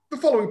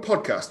following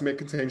podcast may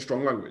contain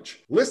strong language.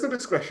 Listener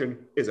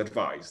discretion is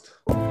advised.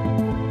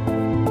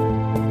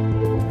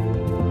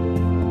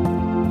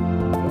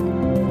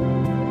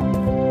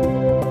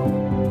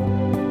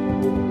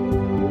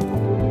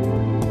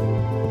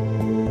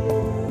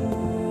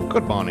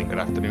 Good morning, good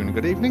afternoon, and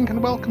good evening,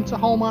 and welcome to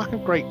Hallmark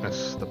of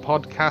Greatness, the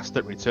podcast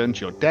that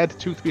returns your dead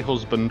toothy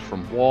husband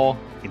from war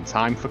in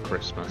time for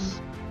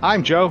Christmas.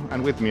 I'm Joe,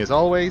 and with me as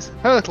always,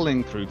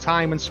 hurtling through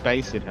time and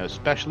space in her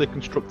specially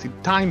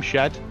constructed time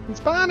shed, it's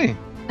Barney.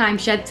 Time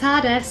shed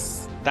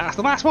TARDIS. That's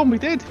the last one we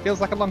did.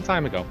 Feels like a long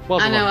time ago.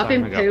 I know, I've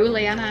been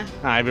poorly, Anna.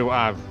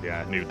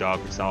 New dog.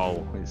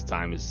 His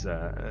time is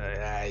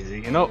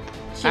eating up.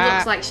 She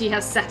looks like she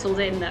has settled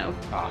in, though.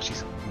 Oh,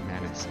 she's a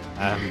menace.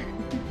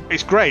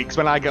 It's great because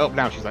when I get up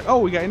now, she's like, "Oh,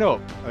 we're getting up,"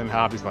 and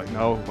Harvey's like,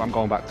 "No, I'm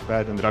going back to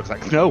bed," and the dog's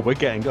like, "No, we're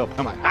getting up."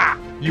 I'm like,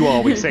 you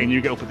always saying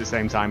you get up at the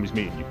same time as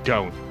me, and you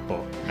don't.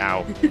 But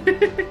now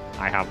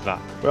I have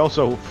that. We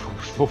also,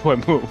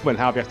 when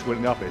Harvey has to go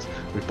in the office,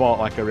 we bought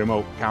like a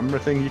remote camera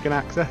thing you can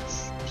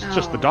access. It's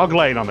just the dog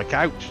laying on the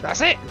couch.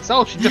 That's it. That's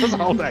all she does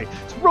all day.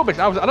 It's rubbish.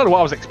 I don't know what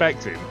I was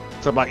expecting.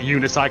 So I'm like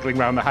unicycling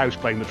around the house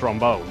playing the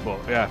trombone, but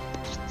yeah,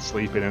 just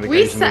sleeping in.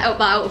 We set up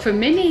that out for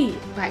Minnie,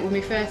 like when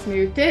we first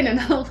moved in, and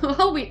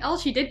all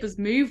she did was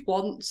move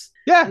once.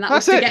 Yeah, and that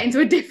was to get into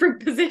a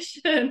different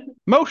position.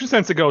 Motion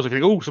sensor goes, if you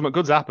think, oh, something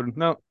good's happened.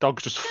 No,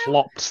 dog's just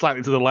flopped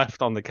slightly to the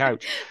left on the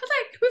couch. I was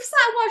like, we've sat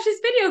and watched this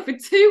video for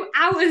 2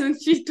 hours and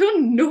she's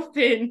done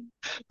nothing.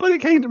 But it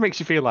kind of makes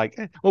you feel like,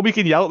 well, we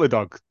can yell at the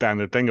dog down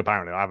the thing,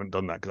 apparently. I haven't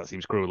done that because that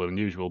seems cruel and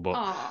unusual, but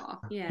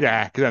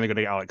yeah, because then they're going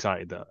to get all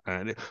excited.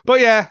 But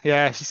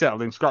yeah, she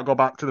settled in. She's got to go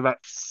back to the vet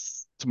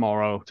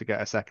tomorrow to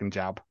get a second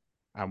jab.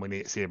 And we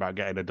need to see about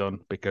getting her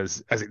done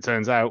because, as it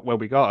turns out, when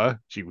we got her,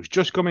 she was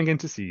just coming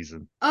into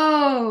season.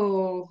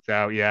 Oh.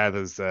 So, yeah,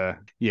 it's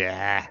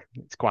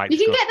quite You disgusting.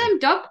 can get them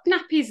dog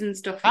nappies and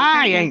stuff.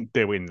 I ain't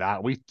doing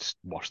that. We just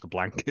wash the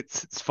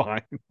blankets. It's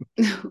fine.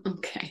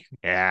 Okay.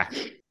 Yeah.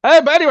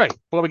 But anyway,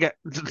 before we get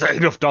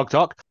enough dog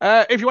talk,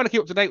 if you want to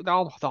keep up to date with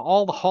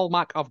all the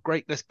Hallmark of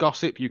Greatness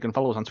gossip, you can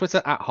follow us on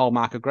Twitter at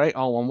Hallmark of Great,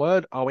 all one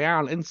word, or we are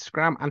on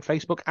Instagram and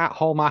Facebook at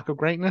Hallmark of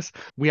Greatness.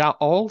 We are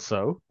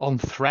also on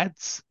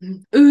Threads.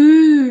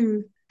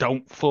 Ooh.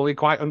 Don't fully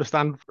quite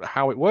understand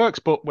how it works,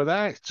 but we're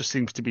there. It just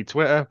seems to be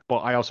Twitter. But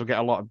I also get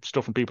a lot of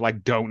stuff from people I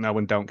don't know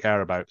and don't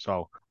care about.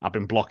 So I've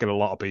been blocking a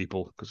lot of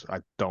people because I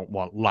don't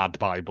want Lad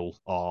Bible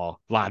or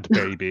Lad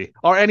Baby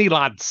or any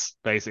lads,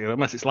 basically,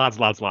 unless it's lads.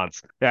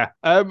 Yeah.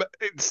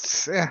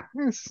 It's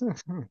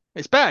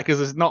better because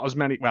there's not as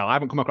many. Well, I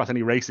haven't come across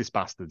any racist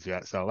bastards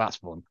yet, so that's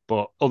fun.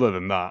 But other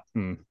than that,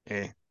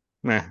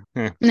 Nah,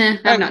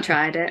 I've not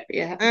tried it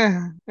yet.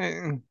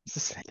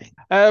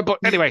 But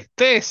anyway,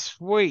 this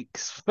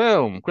week's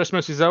film,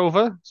 Christmas is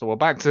over, so we're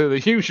back to the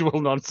usual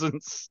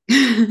nonsense.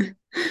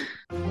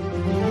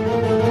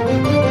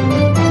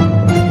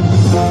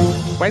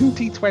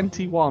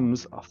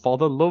 2021's For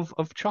the Love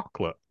of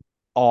Chocolate,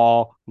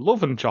 or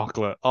Love and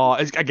Chocolate, or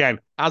again,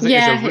 as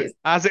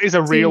it is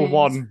a real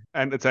one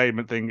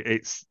entertainment thing,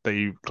 it's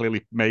they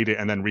clearly made it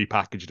and then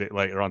repackaged it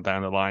later on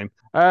down the line.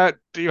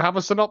 Do you have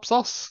a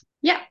synopsis?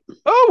 Yeah.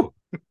 Oh!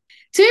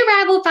 2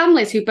 rival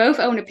families who both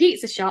own a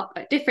pizza shop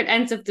at different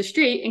ends of the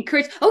street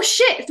encourage... Oh,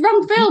 shit! It's the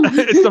wrong film!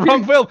 It's the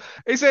wrong film.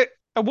 Is it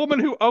a woman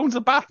who owns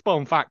a bath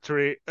bomb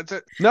factory?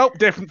 Nope,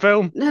 different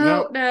film.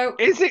 No.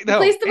 Is it,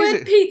 though? Replace the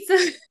word pizza.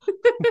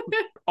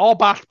 Or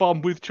bath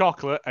bomb with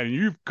chocolate, and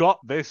you've got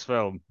this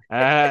film.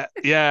 The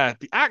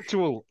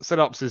actual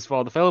synopsis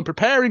for the film: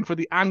 preparing for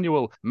the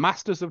annual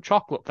Masters of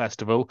Chocolate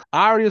Festival,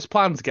 Aria's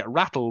plans get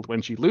rattled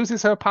when she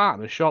loses her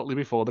partner shortly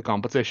before the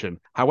competition.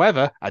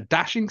 However, a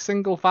dashing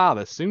single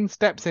father soon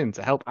steps in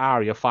to help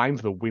Aria find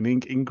the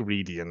winning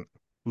ingredient: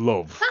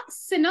 love. That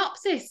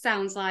synopsis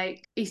sounds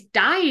like he's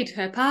died,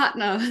 her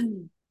partner.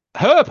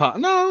 Her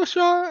partner? No,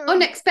 sure.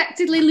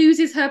 Unexpectedly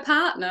loses her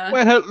partner.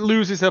 When her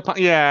loses her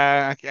partner,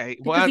 yeah, okay.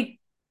 Well,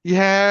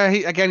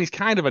 he's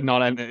kind of a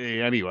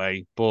non-entity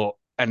anyway,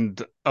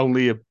 and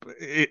only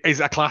is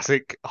a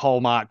classic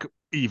Hallmark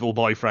evil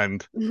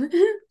boyfriend. Turns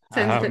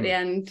up at the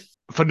end.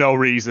 For no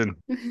reason.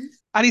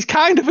 And he's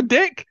kind of a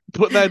dick,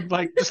 but then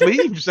just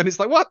leaves, and it's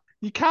like, what?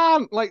 You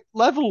can't,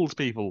 levels,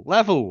 people,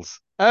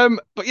 levels.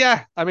 But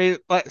yeah, I mean,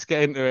 let's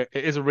get into it.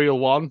 It is a real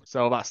one,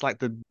 so that's like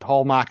the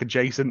Hallmark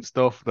adjacent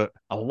stuff that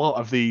a lot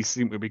of these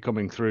seem to be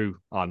coming through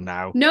on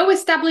now. No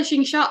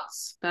establishing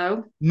shots,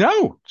 though.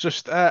 No,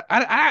 just an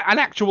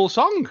actual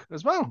song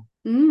as well.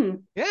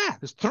 Mm. Yeah,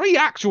 there's 3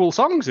 actual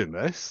songs in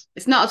this.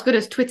 It's not as good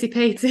as Twitty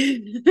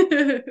Patty.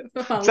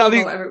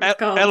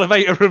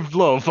 Elevator of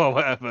Love or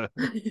whatever.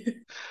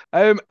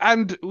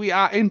 And we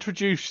are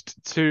introduced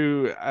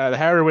to the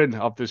heroine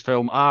of this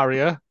film,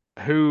 Aria,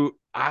 who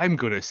I'm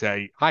going to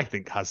say I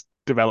think has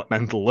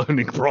developmental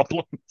learning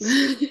problems.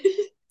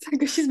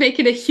 She's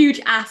making a huge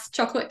ass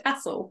chocolate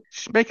castle.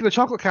 She's making a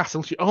chocolate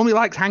castle. She only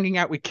likes hanging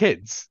out with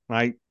kids.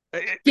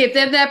 Give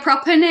them their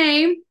proper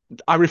name.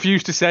 I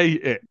refuse to say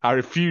it. I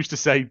refuse to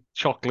say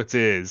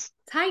chocolatiers.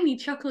 Tiny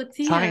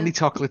chocolatier. Tiny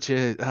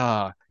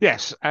chocolatier.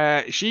 Yes.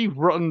 She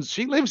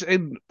lives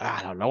in,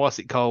 I don't know, what's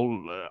it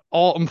called?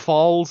 Autumn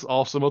Falls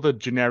or some other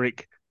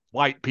generic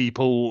white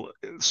people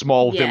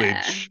small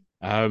village.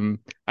 And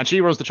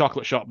she runs the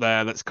chocolate shop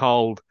there that's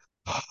called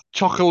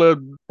Chocolate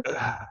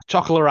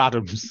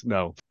Adams.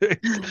 No.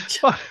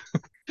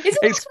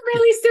 It's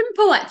really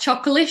simple, like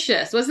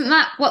Chocolicious. Wasn't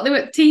that what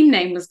the team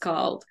name was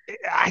called?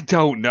 I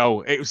don't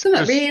know. It was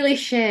Something just, really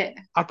shit.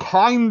 I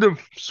kind of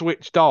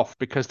switched off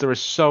because there are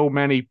so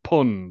many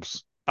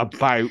puns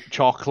about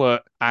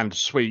chocolate and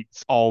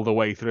sweets all the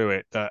way through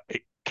it that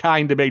it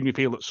kind of made me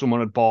feel that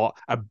someone had bought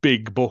a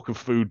big book of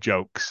food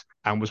jokes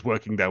and was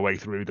working their way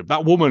through them.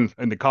 That woman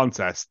in the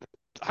contest,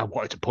 I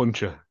wanted to punch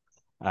her.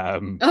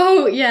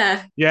 Oh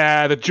yeah.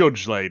 Yeah, the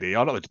judge lady,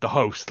 or not the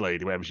host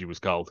lady, whatever she was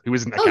called, who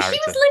isn't a character. She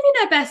was living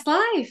her best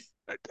life.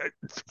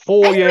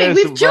 4 years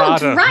we've of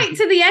jumped Rada. right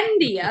to the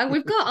end here.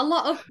 We've got a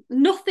lot of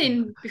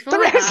nothing before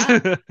There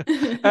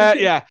that.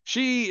 Yeah,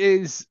 she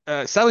is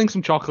selling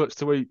some chocolates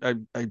to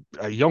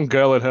a young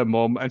girl and her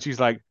mum, and she's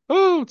like,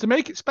 "Oh, to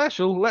make it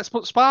special, let's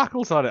put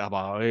sparkles on it." I'm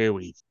like, "Oh, here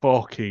we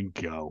fucking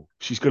go."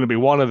 She's going to be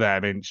one of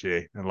them, isn't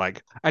she?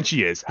 And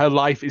she is. Her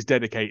life is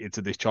dedicated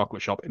to this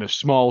chocolate shop in a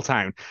small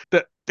town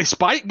that,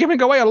 despite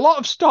giving away a lot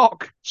of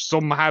stock,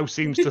 somehow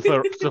seems to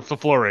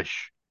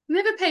flourish.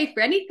 Never paid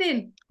for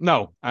anything.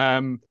 No.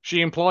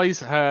 She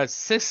employs her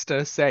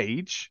sister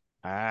Sage.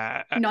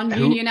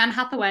 Non-union Anne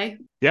Hathaway.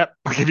 Yep,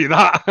 I'll give you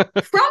that.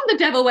 From The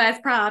Devil Wears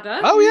Prada.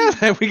 Oh yeah,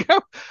 there we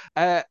go.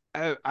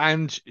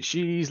 And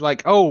she's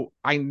like, "Oh,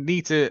 I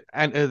need to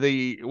enter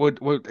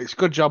it's a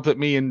good job that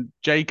me and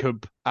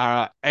Jacob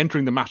are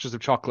entering the Masters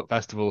of Chocolate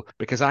Festival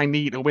because I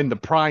need to win the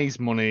prize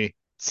money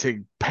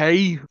to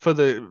pay for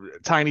the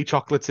tiny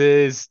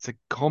chocolatiers to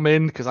come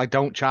in because I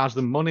don't charge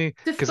them money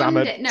because I'm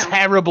a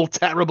terrible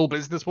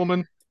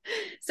businesswoman."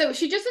 So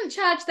she doesn't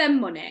charge them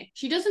money.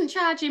 She doesn't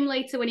charge him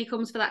later when he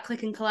comes for that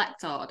click and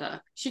collect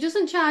order. She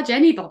doesn't charge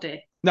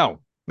anybody. No.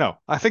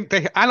 I think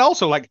they're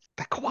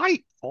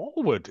quite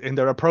forward in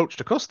their approach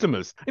to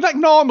customers.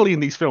 Normally in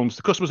these films,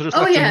 the customers are just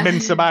left to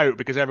mince about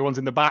because everyone's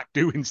in the back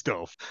doing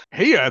stuff.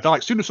 Here, they're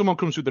like, as soon as someone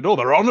comes through the door,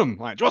 they're on them.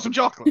 Like, do you want some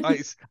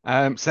chocolate?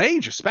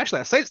 Sage,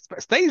 especially.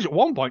 Sage at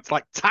one point,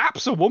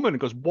 taps a woman and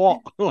goes,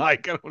 "What?" And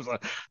I was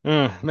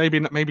like,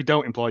 maybe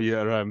don't employ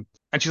your And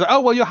she's like,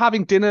 "Oh, well, you're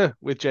having dinner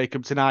with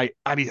Jacob tonight,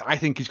 and I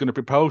think he's going to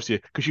propose to you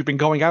because you've been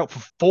going out for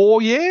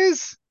 4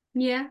 years."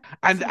 Yeah.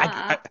 And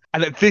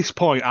at this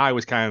point, I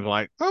was kind of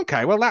like,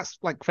 okay, well, that's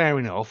fair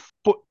enough.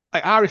 But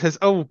Ari says,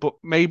 "Oh, but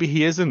maybe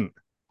he isn't,"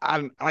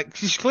 and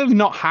she's clearly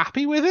not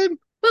happy with him.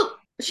 Well,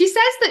 she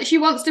says that she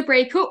wants to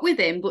break up with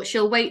him, but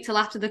she'll wait till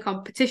after the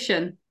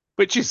competition.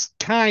 Which is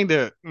kind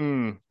of,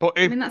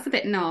 that's a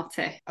bit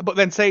naughty. But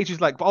then Sage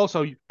is like, but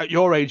also at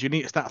your age, you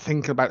need to start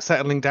thinking about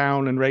settling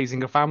down and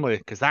raising a family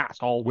because that's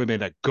all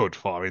women are good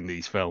for in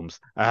these films.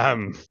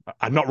 And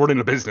not running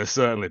a business,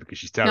 certainly, because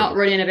she's terrible. Not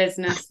running a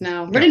business,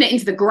 no. Running it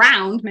into the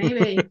ground,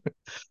 maybe.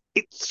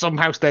 It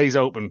somehow stays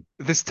open.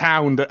 This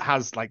town that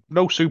has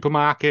no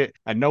supermarket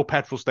and no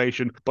petrol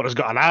station, but has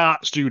got an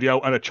art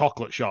studio and a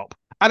chocolate shop.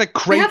 And a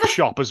crepe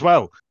shop as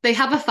well. They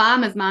have a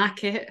farmer's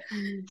market.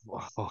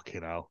 Oh,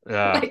 fucking hell.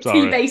 Yeah,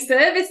 tea-based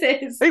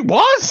services. It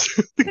was!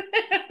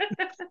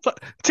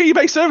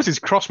 Tea-based services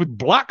crossed with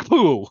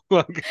Blackpool.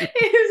 It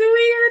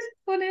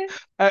was weird.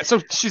 Funny. So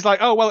she's like,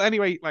 "Oh, well,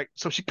 anyway,"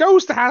 so she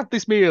goes to have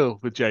this meal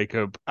with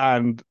Jacob,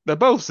 and they're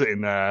both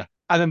sitting there,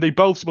 and then they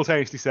both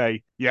simultaneously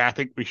say, "Yeah, I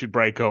think we should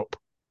break up."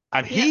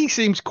 And he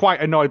seems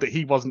quite annoyed that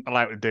he wasn't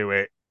allowed to do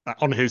it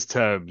on his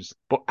terms.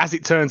 But as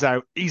it turns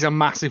out, he's a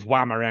massive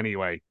whammer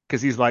anyway.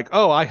 Because he's like,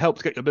 "Oh, I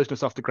helped get your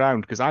business off the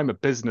ground because I'm a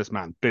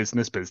businessman.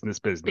 Business. Business.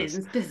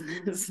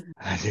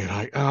 And you're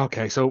like, oh,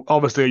 okay, so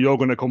obviously you're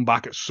going to come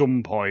back at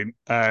some point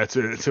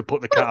to put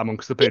the cat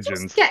amongst the pigeons."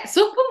 He just gets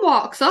up and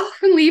walks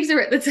off and leaves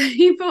her at the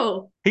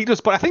table. He does,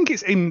 but I think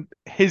it's in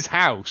his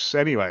house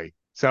anyway.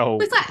 So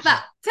it's like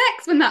that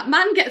text when that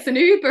man gets an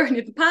Uber and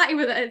the party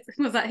was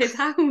at his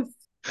house.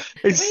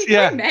 It's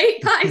doing,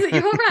 mate? Party's at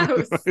your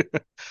house.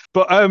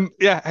 But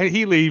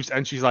he leaves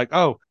and she's like,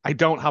 "Oh, I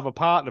don't have a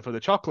partner for the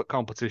chocolate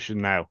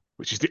competition now,"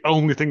 which is the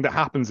only thing that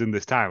happens in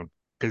this town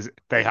because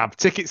they have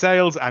ticket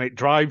sales and it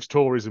drives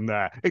tourism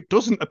there. It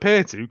doesn't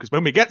appear to, because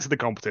when we get to the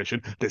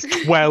competition, there's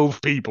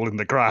 12 people in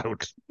the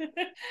crowd.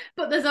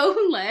 But there's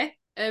only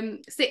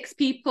 6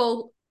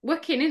 people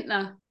working, isn't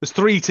there? There's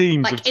 3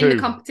 teams of 2. In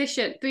the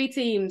competition, 3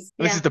 teams.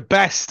 This is the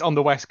best on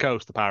the West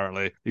Coast,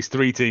 apparently. These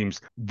 3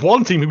 teams.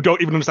 One team who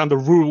don't even understand the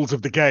rules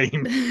of the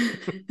game.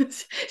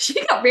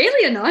 She got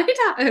really annoyed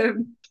at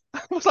him.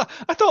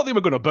 I thought they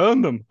were going to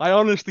burn them. I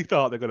honestly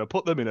thought they were going to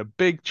put them in a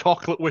big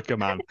chocolate wicker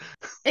man.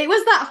 It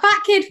was that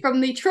fat kid from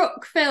the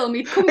truck film.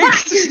 He'd come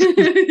back.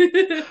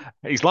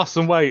 He's lost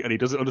some weight and he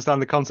doesn't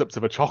understand the concept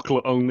of a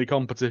chocolate-only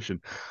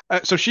competition.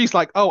 So she's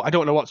like, "Oh, I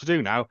don't know what to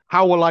do now.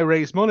 How will I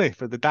raise money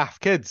for the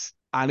daft kids?"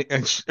 And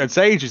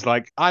Sage is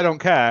like, "I don't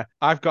care.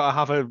 I've got to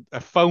have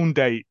a phone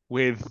date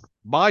with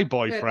my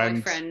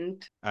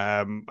boyfriend.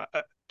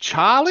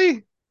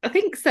 Charlie?" I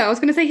think so. I was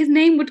going to say his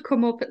name would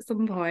come up at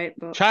some point,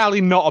 but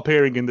Charlie not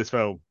appearing in this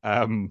film.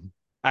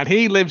 And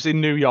he lives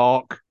in New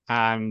York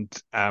and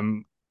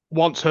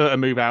wants her to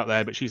move out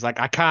there, but she's like,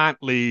 I can't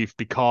leave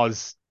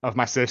because of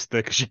my sister,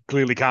 because she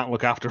clearly can't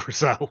look after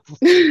herself.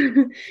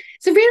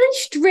 it's a really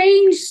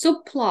strange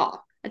subplot.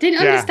 I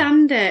didn't Yeah.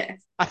 understand it.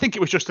 I think it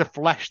was just to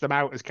flesh them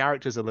out as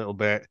characters a little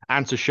bit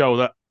and to show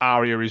that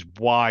Arya is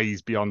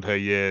wise beyond her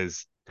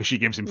years because she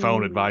gives him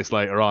phone advice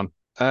later on.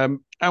 And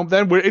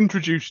then we're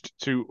introduced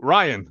to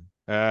Ryan,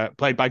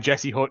 played by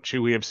Jesse Hutch,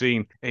 who we have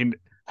seen in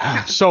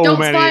Don't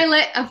spoil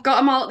it. I've got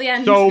them all at the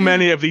end. So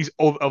many of these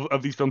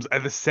films are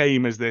the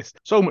same as this.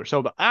 So much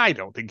so that I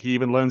don't think he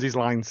even learns his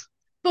lines.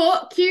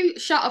 But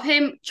cute shot of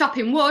him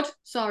chopping wood,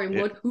 sawing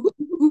wood.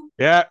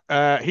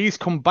 Yeah, he's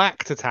come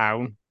back to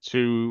town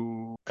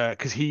to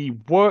because he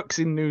works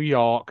in New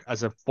York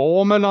as a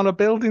foreman on a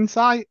building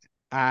site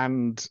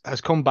and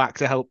has come back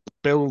to help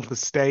build the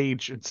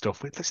stage and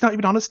stuff. It's not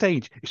even on a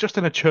stage; it's just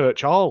in a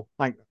church hall.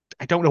 Like,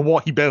 I don't know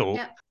what he built.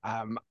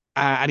 Yeah.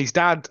 And his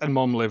dad and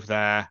mum live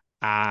there,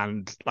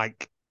 and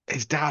like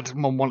his dad and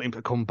mum want him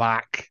to come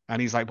back,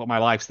 and he's like, "But my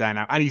life's there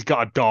now," and he's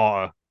got a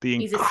daughter.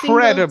 He's a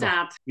single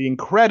dad. The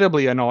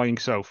incredibly annoying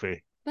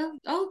Sophie. Well,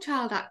 all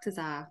child actors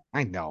are.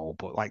 I know,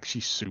 but like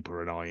she's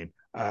super annoying.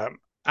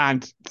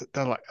 And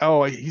they're like,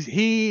 oh,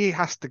 he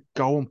has to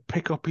go and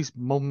pick up his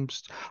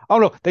mum's. Oh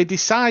no, they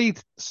decide.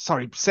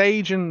 Sorry,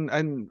 Sage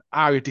and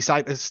Arya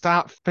decide to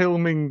start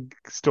filming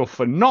stuff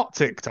for not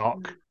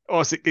TikTok,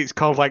 or it's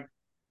called like.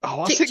 Oh,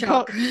 what's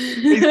TikTok. it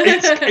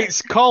called?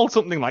 It's called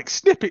something like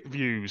snippet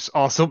views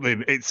or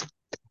something. It's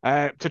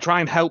to try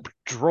and help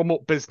drum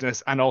up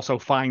business and also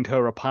find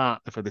her a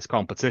partner for this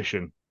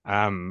competition.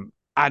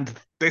 And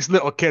this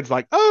little kid's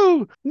like,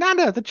 oh,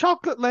 Nana, the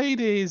chocolate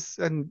ladies.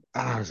 And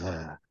I was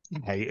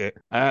I hate it.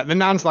 The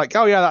nan's like,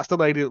 oh, yeah, that's the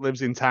lady that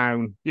lives in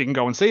town. You can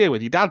go and see her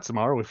with your dad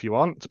tomorrow if you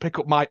want to pick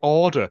up my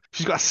order.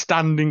 She's got a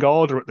standing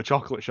order at the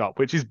chocolate shop,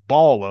 which is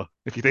baller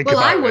if you think about it.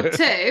 Well, I would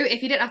too.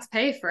 If you didn't have to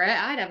pay for it,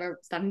 I'd have a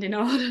standing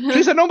order.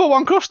 She's a number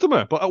one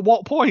customer, but at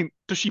what point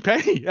does she pay?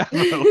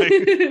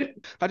 If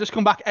I just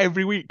come back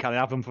every week, can I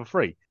have them for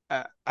free?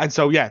 And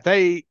so, yeah,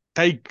 they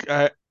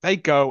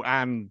go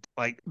and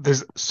like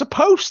there's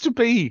supposed to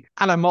be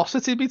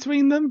animosity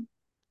between them,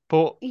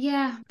 but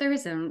yeah, there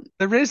isn't.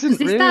 There isn't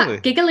really.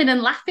 That giggling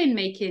and laughing,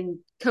 making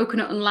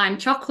coconut and lime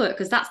chocolate,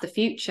 because that's the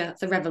future.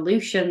 It's a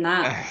revolution.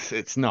 That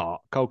it's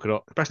not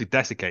coconut, especially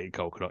desiccated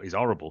coconut, is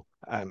horrible.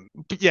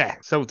 But yeah,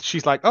 so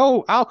she's like,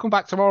 "Oh, I'll come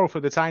back tomorrow for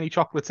the tiny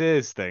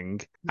chocolatiers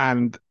thing,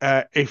 and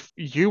if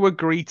you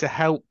agree to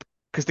help."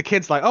 Because the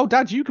kid's like, oh,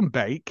 Dad, you can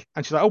bake.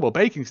 And she's like, oh, well,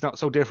 baking's not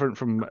so different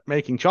from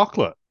making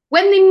chocolate.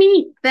 When they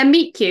meet, their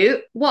meet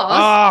cute was...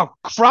 Oh,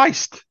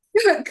 Christ!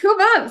 Come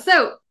on.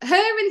 So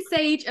her and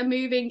Sage are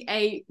moving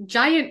a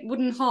giant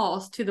wooden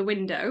horse to the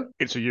window.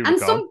 It's a unicorn.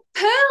 And some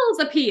pearls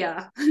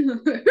appear. Who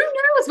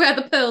knows where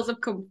the pearls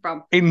have come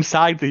from?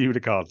 Inside the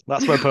unicorn.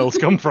 That's where pearls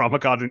come from,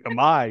 according to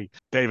my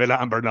David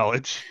Attenborough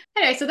knowledge.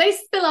 Anyway, so they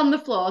spill on the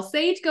floor.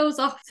 Sage goes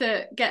off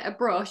to get a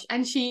brush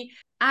and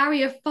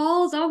Arya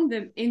falls on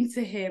them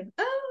into him.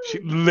 Oh. She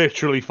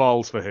literally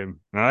falls for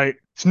him, right?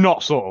 It's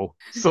not subtle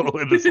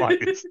in the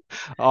slightest.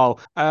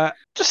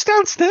 Just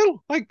stand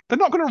still. Like, they're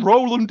not going to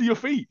roll under your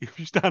feet if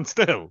you stand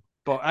still.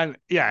 And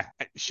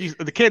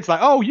the kid's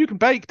like, oh, you can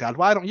bake, Dad.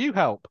 Why don't you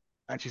help?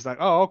 And she's like,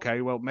 oh, okay,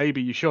 well,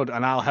 maybe you should,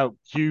 and I'll help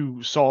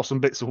you saw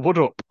some bits of wood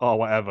up or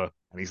whatever.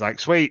 And he's like,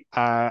 sweet,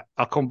 I'll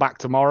come back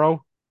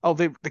tomorrow. Oh,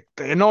 the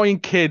annoying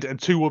kid and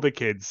two other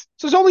kids.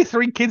 So there's only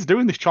 3 kids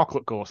doing this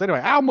chocolate course.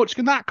 Anyway, how much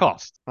can that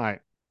cost? Right.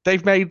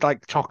 They've made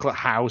like chocolate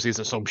houses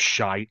or some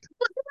shite.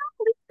 But they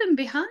don't leave them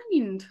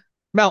behind.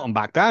 Melt them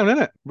back down,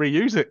 innit?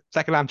 Reuse it.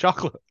 Secondhand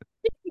chocolate.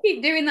 You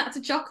keep doing that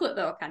to chocolate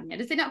though, can you?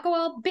 Does it not go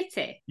all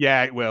bitty?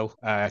 Yeah, it will.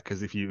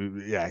 Because if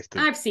you,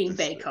 I've seen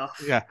Bake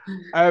Off. Yeah.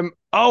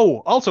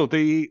 Also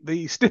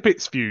the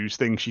snippets views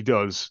thing she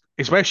does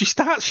is where she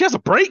has a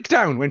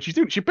breakdown when she's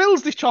doing. She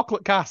builds this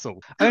chocolate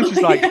castle, and then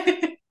she's like,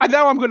 and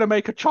now I'm going to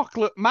make a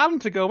chocolate man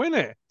to go in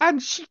it.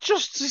 And she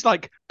just is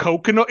like,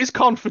 coconut is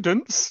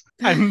confidence.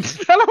 And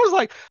I was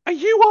like, are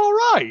you all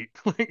right?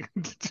 Like,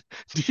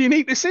 do you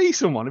need to see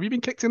someone? Have you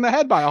been kicked in the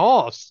head by a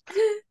horse?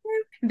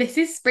 This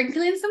is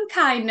sprinkling some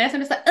kindness.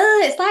 I'm just like,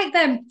 oh, it's like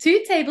them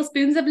 2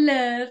 tablespoons of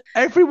love.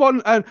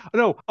 Everyone,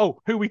 who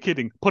are we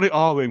kidding? Put it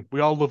all in.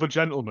 We all love a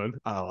gentleman.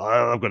 Oh,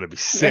 I'm going to be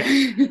sick.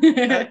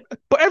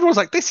 But everyone's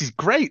like, this is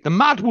great. The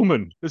mad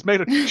woman has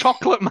made a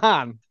chocolate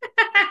man.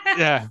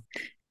 Yeah.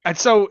 And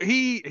so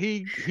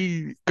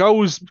he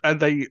goes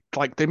and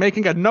they're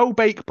making a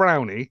no-bake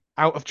brownie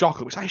out of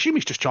chocolate, which I assume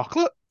is just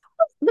chocolate.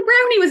 The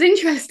brownie was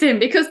interesting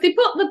because they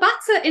put the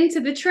batter into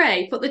the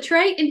tray, put the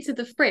tray into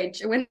the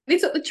fridge, and when they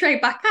took the tray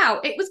back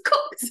out, it was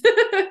cooked.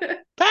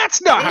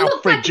 That's not how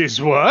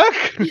fridges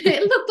work.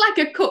 It looked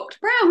like a cooked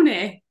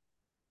brownie.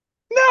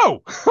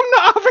 No, I'm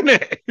not having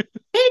it.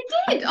 It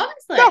did,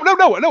 honestly.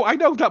 No, I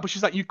know that, but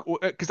she's like, you,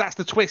 because that's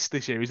the twist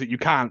this year, is that you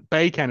can't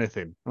bake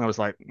anything. And I was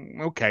like,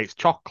 okay, it's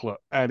chocolate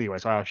anyway,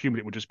 so I assumed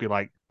it would just be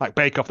like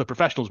Bake Off the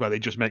Professionals, where they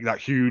just make that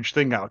huge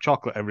thing out of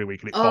chocolate every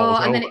week and it Oh, falls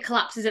and over. then it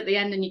collapses at the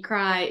end and you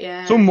cry,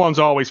 yeah. Someone's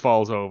always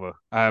falls over.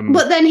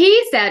 But then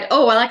he said,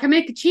 "Oh, well, I can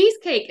make a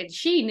cheesecake," and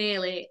she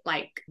nearly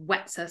like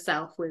wets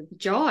herself with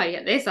joy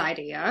at this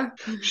idea.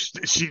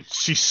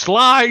 She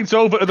slides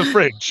over to the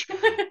fridge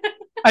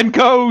and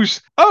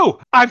goes, "Oh,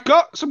 I've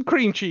got some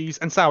cream cheese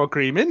and sour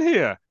cream in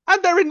here,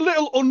 and they're in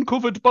little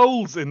uncovered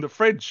bowls in the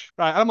fridge."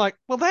 Right? And I'm like,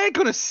 "Well, they're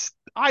gonna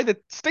either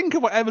stink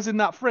of whatever's in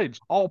that fridge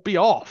or be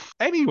off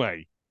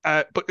anyway."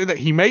 But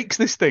he makes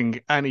this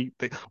thing, and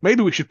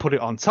maybe we should put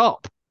it on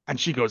top. And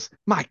she goes,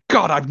 "My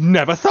God, I've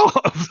never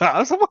thought of that." I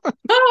was like, "What?"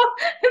 Oh,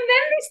 and then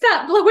they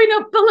start blowing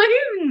up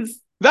balloons.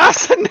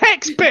 That's the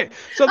next bit.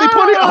 So they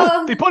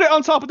Oh. put it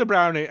on top of the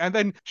brownie, and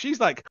then she's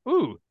like,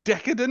 "Ooh,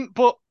 decadent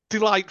but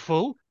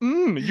delightful.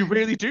 You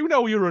really do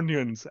know your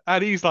onions."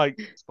 And he's like,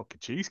 "It's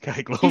fucking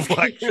cheesecake, love.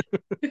 Like,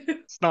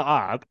 it's not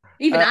hard.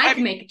 Even I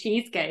can make a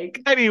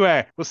cheesecake."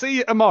 Anyway, we'll see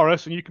you tomorrow,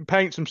 so you can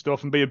paint some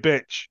stuff and be a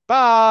bitch.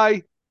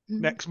 Bye."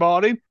 Next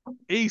morning,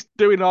 he's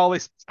doing all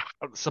this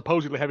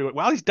supposedly heavy work.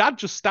 Well, his dad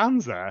just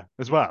stands there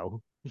as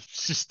well.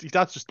 His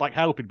dad's just like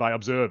helping by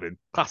observing.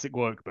 Classic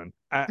workman.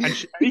 And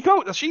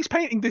she's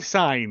painting this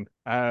sign,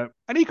 and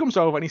he comes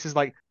over and he says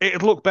like,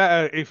 "It'd look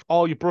better if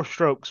all your brush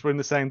strokes were in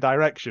the same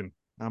direction."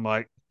 And I'm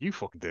like, "You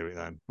fucking do it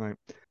then." Like,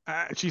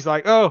 she's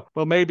like, "Oh,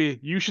 well, maybe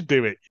you should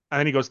do it." And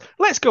then he goes,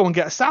 "Let's go and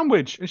get a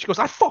sandwich." And she goes,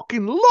 "I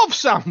fucking love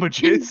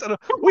sandwiches. And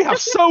we have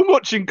so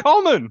much in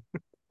common."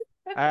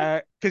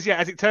 Because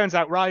as it turns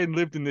out, Ryan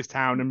lived in this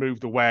town and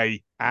moved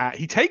away.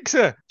 He takes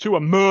her to a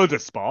murder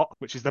spot,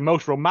 which is the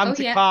most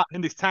romantic part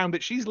in this town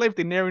that she's lived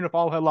in near enough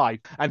all her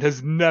life and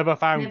has never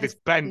found this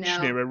bench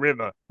near a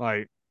river.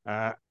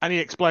 And he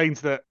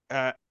explains that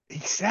he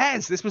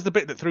says, this was the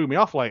bit that threw me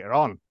off later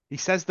on. He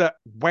says that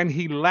when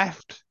he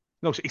left,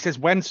 no, he says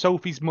when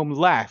Sophie's mum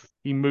left,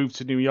 he moved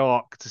to New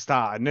York to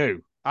start anew.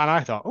 And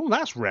I thought, oh,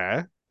 that's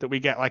rare that we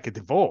get like a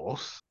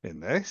divorce in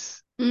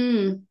this.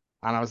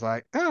 And I was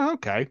like, "Oh,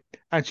 okay."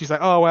 And she's like,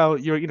 "Oh, well,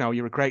 you're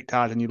a great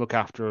dad and you look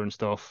after her and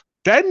stuff."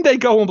 Then they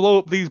go and blow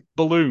up these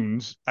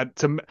balloons,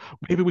 and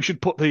maybe we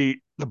should put the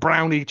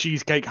brownie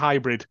cheesecake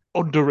hybrid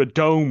under a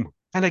dome.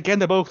 And again,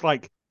 they're both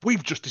like,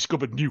 "We've just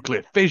discovered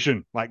nuclear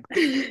fission." Like,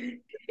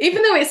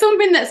 even though it's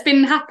something that's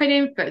been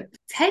happening for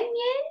 10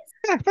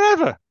 years? Yeah,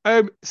 forever.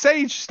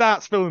 Sage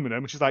starts filming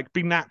them, which is like,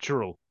 "Be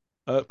natural.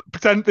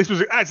 Pretend this was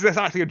that's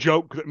actually a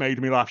joke that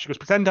made me laugh." She goes,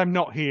 "Pretend I'm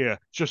not here.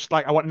 Just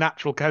like I want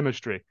natural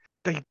chemistry."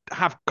 They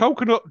have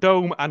coconut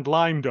dome and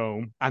lime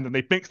dome, and then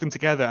they mix them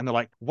together, and they're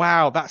like,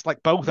 "Wow, that's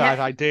like both our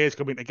ideas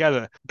coming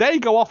together." They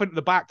go off into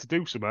the back to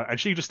do something, and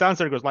she just stands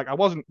there and goes, like,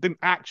 didn't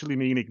actually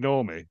mean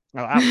ignore me."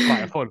 Well, that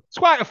was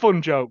quite a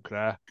fun joke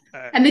there.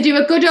 And they do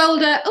a good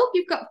old, "Oh,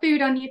 you've got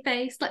food on your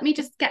face. Let me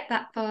just get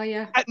that for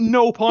you." At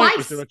no point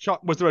was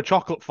there a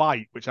chocolate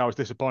fight, which I was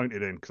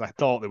disappointed in because I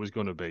thought there was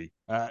going to be.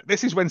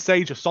 This is when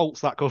Sage assaults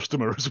that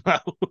customer as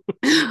well.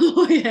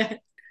 Oh, yeah.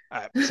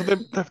 So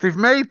they've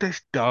made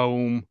this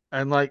dome,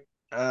 and like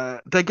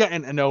they're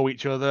getting to know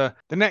each other.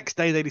 The next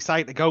day, they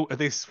decide to go to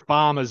this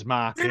farmer's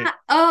market.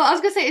 I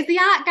was gonna say, is the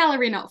art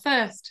gallery not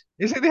first?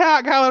 Is it the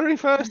art gallery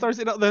first, or is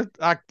it not the?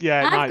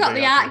 Yeah, I've got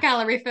the art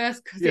gallery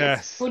first because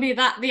it's funny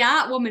that the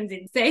art woman's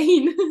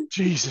insane.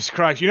 Jesus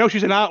Christ! You know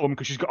she's an art woman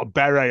because she's got a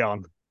beret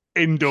on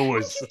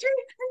indoors.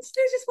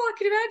 She's just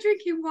walking around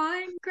drinking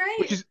wine.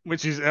 Great.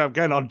 Which is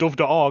again on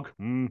Dove.org.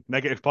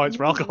 Negative points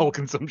for alcohol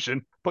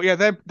consumption. But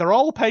yeah, they're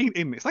all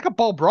painting. It's like a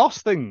Bob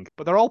Ross thing,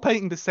 but they're all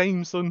painting the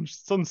same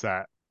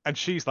sunset. And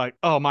she's like,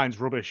 "Oh, mine's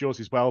rubbish. Yours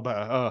is well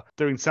better."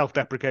 Doing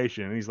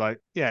self-deprecation. And he's like,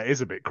 "Yeah, it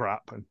is a bit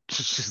crap." And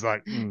she's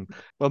like,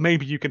 "Well,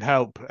 maybe you can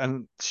help."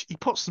 And he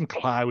puts some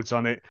clouds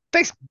on it.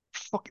 This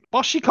fucking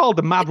what's she called,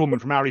 the mad woman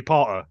from Harry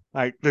Potter,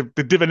 like the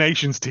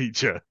divinations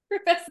teacher.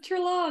 Professor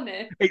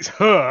Trelawney. It's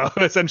her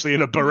essentially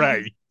in a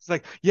beret. It's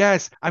like,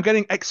 "Yes, I'm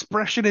getting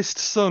expressionist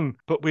sun,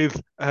 but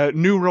with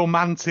new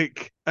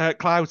romantic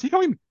clouds." You're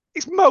going,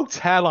 it's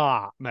motel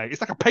art, mate.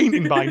 It's like a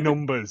painting by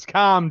numbers.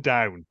 Calm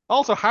down.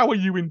 Also, how are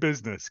you in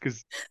business?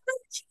 Because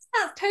she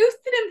starts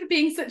toasting him for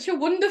being such a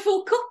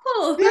wonderful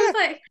couple. Yeah. I was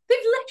like, they've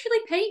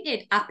literally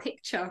painted a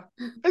picture.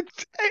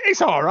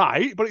 It's all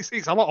right, but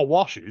it's a lot of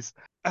washes.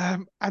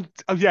 And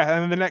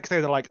then the next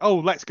day they're like, "Oh,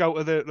 let's go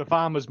to the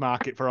farmer's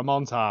market for a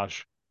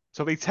montage."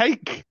 So they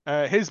take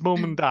his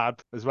mum and dad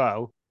as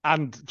well,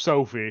 and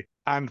Sophie,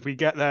 and we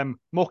get them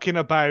mucking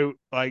about,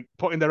 like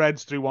putting their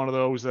heads through one of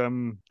those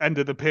end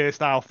of the pier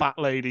style fat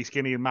lady,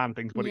 skinny and man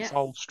things, but it's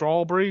all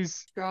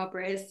strawberries.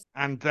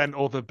 And then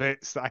other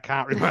bits that I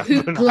can't remember.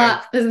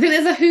 Hoopla.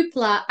 There's a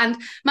hoopla. And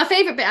my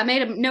favourite bit, I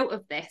made a note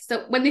of this.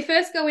 So when they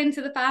first go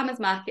into the farmer's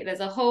market,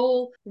 there's a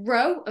whole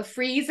row of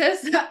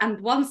freezers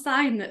and one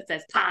sign that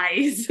says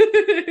pies.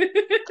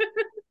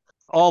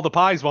 All the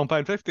pies,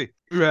 £1.50.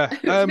 Yeah.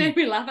 It made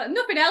me laugh.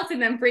 Nothing else in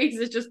them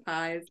freezers, just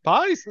pies.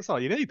 Pies, that's all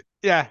you need.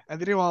 Yeah, and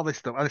they do all this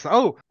stuff. And it's like,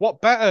 oh,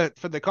 what better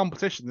for the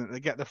competition than they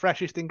get the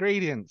freshest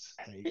ingredients?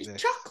 Hate It's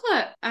this.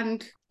 chocolate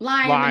and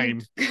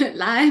lime. And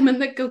lime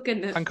and the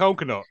coconut. And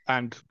coconut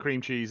and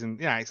cream cheese and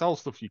yeah, it's all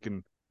stuff you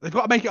can. They've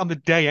got to make it on the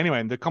day anyway,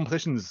 and the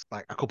competition's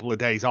like a couple of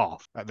days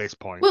off at this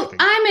point. Well,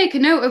 I make a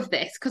note of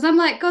this because I'm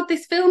like, God,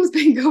 this film's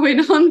been going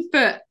on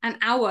for an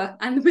hour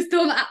and we're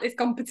still not at this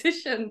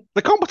competition.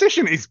 The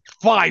competition is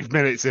 5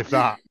 minutes, if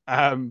that.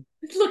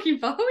 Looking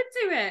forward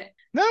to it.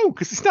 No,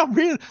 because it's not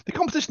real. The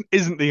competition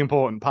isn't the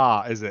important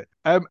part, is it?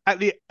 At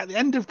the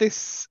end of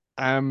this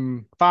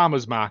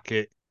farmers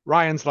market,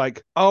 Ryan's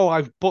like, "Oh,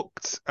 I've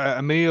booked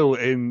a meal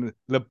in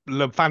Le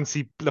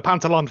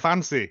Pantalon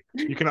Fancy.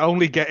 You can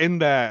only get in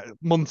there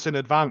months in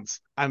advance,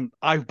 and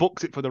I've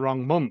booked it for the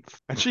wrong month."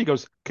 And she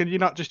goes, "Can you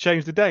not just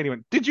change the day?" And he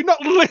went, "Did you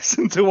not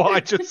listen to what I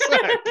just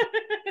said?"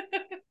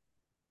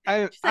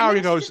 And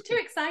Arya goes, she's too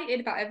excited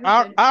about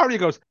everything. Arya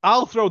goes,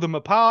 "I'll throw them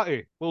a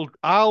party. Well,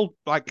 I'll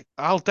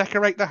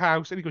decorate the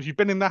house." And he goes, "You've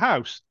been in the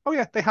house?" "Oh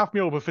yeah, they have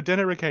me over for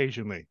dinner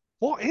occasionally."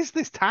 What is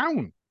this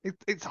town?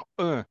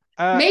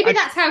 Maybe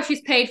that's how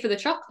she's paid for the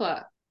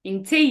chocolate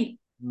in tea.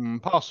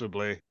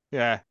 Possibly,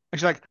 yeah. And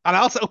she's like, "And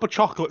I'll set up a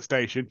chocolate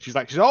station." She's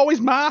like, she's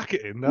always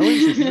marketing, though,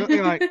 isn't she?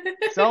 She's like,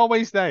 she's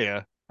always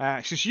there.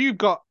 She says, "You've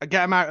got to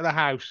get him out of the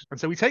house." And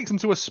so he takes him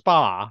to a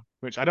spa,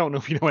 which I don't know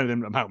if you know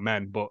anything about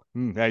men, but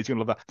yeah, he's going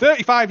to love that.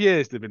 35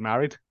 years they've been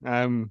married.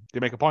 They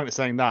make a point of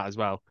saying that as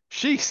well.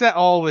 She set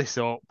all this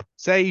up.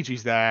 Sage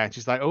is there.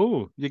 She's like,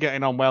 "Oh, you're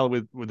getting on well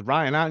with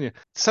Ryan, aren't you?"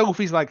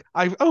 Sophie's like,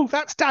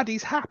 "That's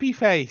Daddy's happy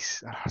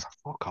face." And I was like,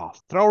 "Fuck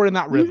off. Throw her in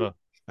that river."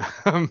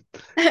 And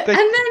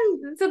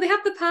then, so they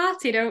have the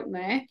party, don't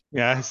they?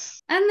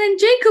 Yes. And then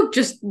Jacob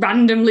just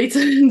randomly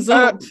turns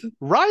up.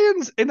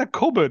 Ryan's in a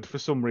cupboard for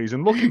some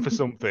reason, looking for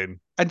something.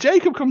 And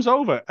Jacob comes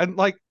over and,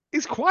 like,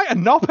 he's quite a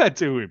knobhead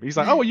to him. He's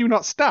like, "Oh, are you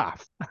not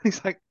staff?" And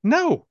he's like,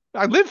 "No,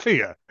 I live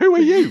here. Who are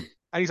you?"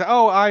 And he's like,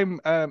 "Oh,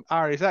 I'm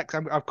Arya's ex.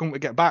 I've come to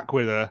get back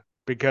with her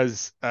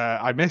because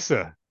I miss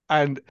her."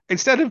 And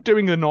instead of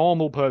doing the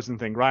normal person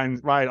thing, Ryan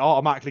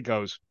automatically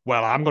goes,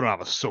 "Well, I'm going to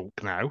have a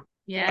sulk now."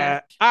 Yeah.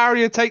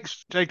 Arya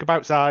takes Jacob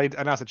outside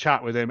and has a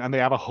chat with him, and they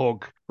have a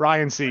hug.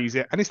 Ryan sees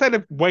it, and instead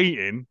of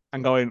waiting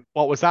and going,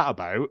 "What was that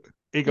about?"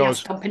 he goes,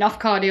 "Stomping off,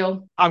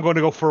 Cardial. I'm going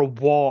to go for a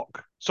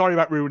walk. Sorry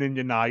about ruining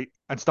your night,"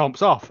 and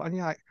stomps off. And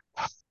you're like,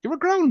 you're a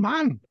grown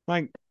man.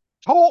 Like,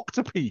 talk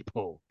to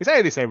people. We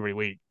say this every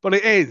week, but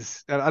it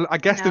is. I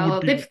guess there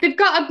would be. They've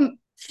got a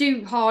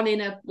shoehorn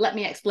in a "let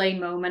me explain"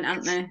 moment,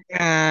 haven't they?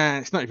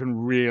 It's not even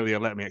really a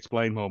 "let me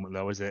explain" moment,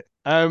 though, is it?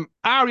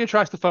 Arya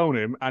tries to phone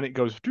him, and it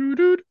goes doo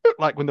doo doo,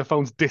 like when the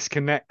phone's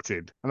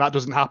disconnected, and that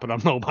doesn't happen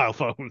on mobile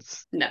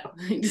phones. No,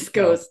 it just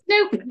goes,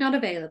 "Nope, not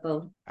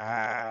available."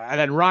 And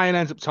then Ryan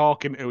ends up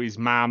talking to his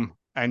mum,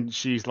 and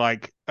she's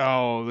like,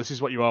 "Oh, this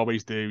is what you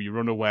always do. You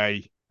run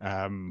away."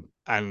 And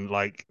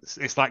like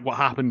it's like what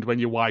happened when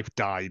your wife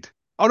died.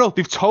 Oh no,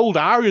 they've told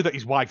Arya that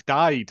his wife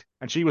died,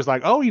 and she was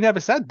like, "Oh, you never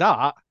said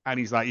that." And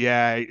he's like,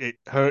 "Yeah, it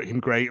hurt him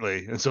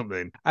greatly," or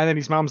something. And then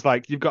his mum's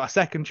like, "You've got a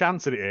second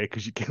chance at it here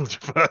because you killed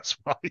your first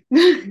wife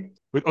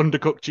with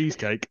undercooked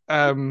cheesecake,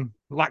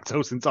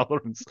 lactose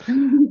intolerance."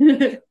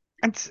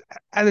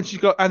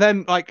 And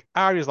then like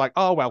Arya's like,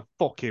 "Oh well,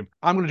 fuck him.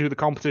 I'm gonna do the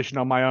competition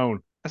on my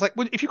own." It's like,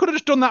 well, if you could have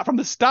just done that from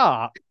the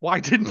start,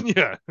 why didn't you?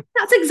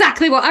 That's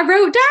exactly what I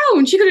wrote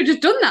down. She could have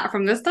just done that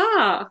from the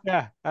start.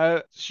 Yeah.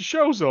 She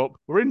shows up.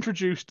 We're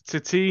introduced to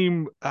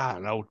team, I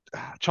don't know,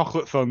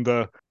 Chocolate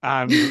Thunder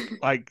and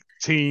like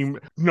team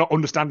not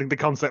understanding the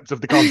concept of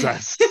the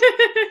contest.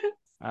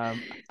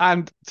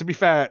 And to be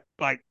fair,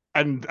 like,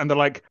 and they're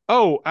like,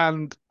 "Oh,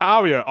 and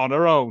Arya on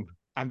her own."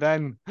 And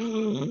then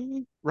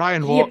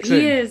Ryan walks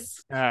in.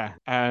 Yeah.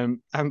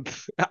 And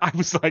I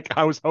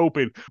was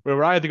hoping we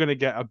were either going to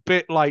get a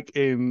bit like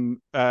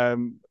in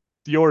the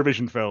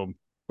Eurovision film,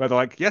 where they're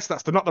like, "Yes,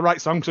 that's not the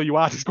right song, so you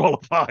are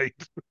disqualified."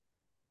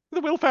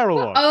 The Will Ferrell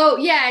one. Oh,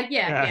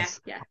 yeah.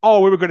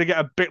 Or we were going to get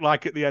a bit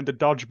like at the end of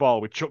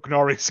Dodgeball with Chuck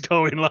Norris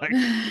going like...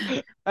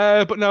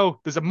 but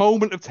no, there's a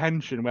moment of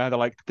tension where they're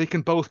like, they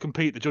can both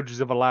compete, the judges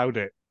have allowed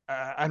it.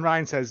 And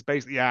Ryan says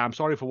basically, "Yeah, I'm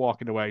sorry for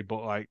walking away,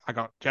 but like I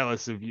got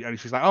jealous of you." And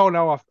she's like, "Oh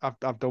no,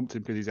 I've dumped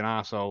him because he's an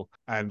arsehole,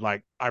 and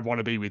like I want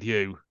to be with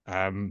you."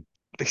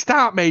 They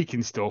start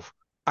making stuff.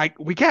 Like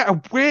we get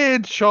a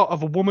weird shot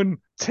of a woman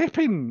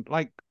tipping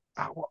like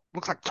what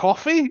looks like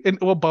toffee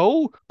into a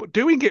bowl, but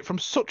doing it from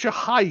such a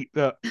height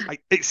that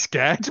like, it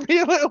scared me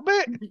a little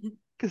bit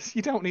because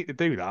you don't need to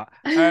do that.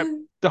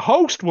 The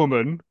host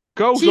woman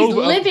goes She's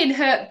over. She's living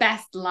her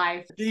best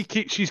life.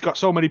 She's got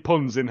so many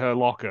puns in her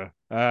locker.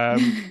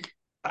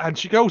 And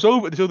she goes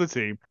over to this other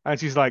team and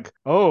she's like,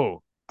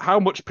 "Oh, how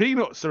much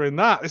peanuts are in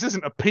that? This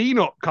isn't a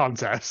peanut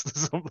contest or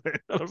something."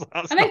 And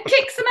then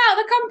kicks them out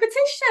of the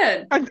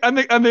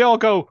competition. And they all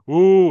go,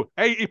 "Ooh,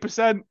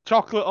 80%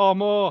 chocolate or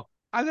more."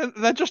 And then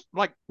they're just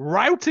like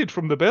routed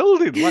from the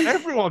building. Like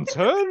everyone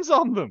turns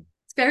on them.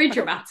 It's very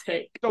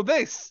dramatic. So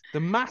the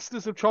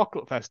Masters of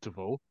Chocolate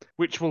Festival,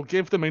 which will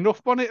give them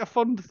enough money to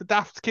fund the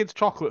Daft Kids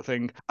chocolate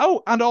thing.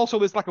 Oh, and also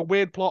there's like a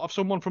weird plot of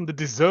someone from the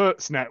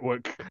Desserts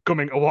Network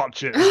coming to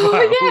watch it as well.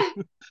 Oh,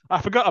 yeah. I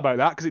forgot about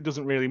that because it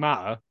doesn't really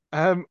matter.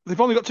 They've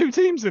only got 2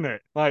 teams in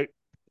it. Like,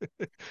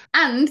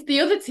 And the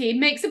other team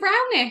makes a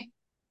brownie.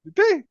 did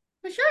they?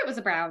 I'm sure it was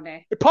a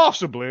brownie.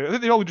 Possibly. I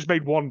think they only just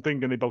made one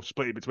thing and they both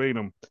split it between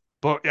them.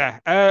 But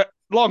yeah,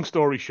 long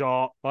story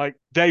short, like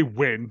they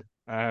win.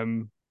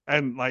 And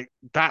like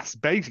that's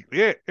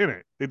basically it, isn't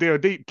it? They do a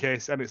deep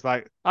kiss and it's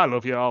like, I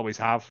love you, always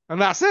have.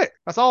 And that's it.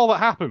 That's all that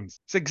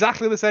happens. It's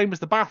exactly the same as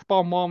the bath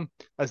bomb one,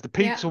 as the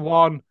pizza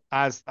one,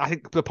 as I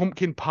think the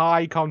pumpkin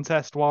pie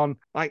contest one.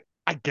 Like,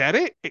 I get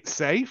it, it's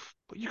safe,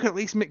 but you can at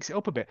least mix it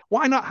up a bit.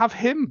 Why not have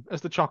him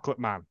as the chocolate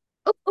man?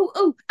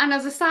 Oh. And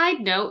as a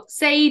side note,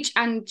 Sage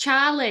and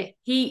Charlie,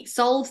 he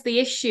solves the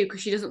issue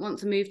because she doesn't want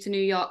to move to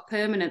New York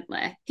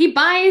permanently. He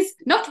buys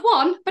not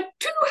 1, but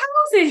 2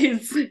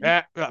 houses.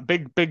 Yeah, that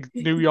big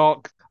New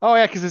York. Oh,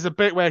 yeah, because there's a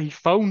bit where he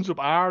phones up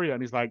Aria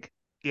and he's like,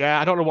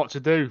 yeah, I don't know what to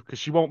do because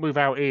she won't move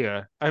out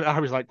here. And I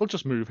was like, well,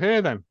 just move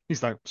here then.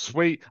 He's like,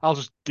 sweet, I'll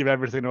just give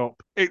everything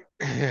up.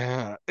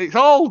 It's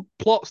all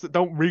plots that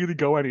don't really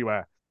go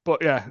anywhere.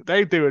 But yeah,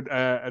 they do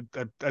a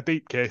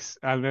deep kiss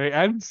and then it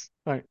ends.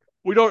 Like,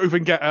 we don't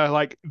even get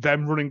like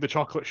them running the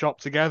chocolate shop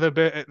together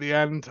bit at the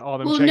end, or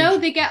them. Well, no,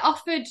 they get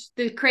offered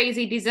the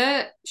crazy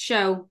dessert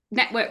show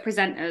network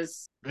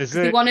presenters. Is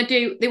it? They want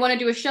to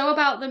do a show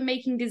about them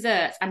making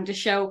desserts and to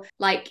show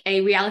like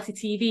a reality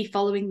TV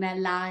following their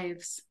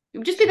lives. It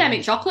would just be them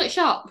in chocolate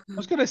shop. I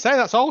was going to say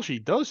that's all she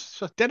does.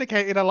 She's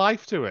dedicated her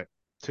life to it,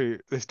 to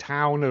this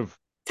town of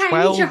Tiny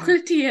 12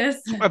 chocolatiers.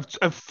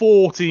 Of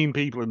 14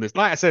 people in this.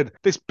 Like I said,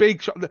 this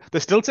big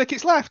there's still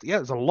tickets left. Yeah,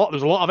 there's a lot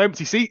of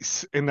empty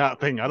seats in that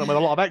thing. I don't know, a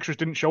lot of extras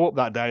didn't show up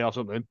that day or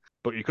something.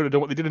 But you could have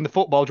done what they did in the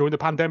football during the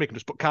pandemic and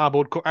just put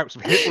cardboard cutouts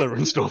of Hitler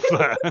and stuff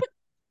there.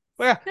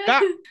 But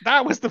yeah,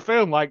 that was the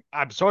film. Like,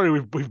 I'm sorry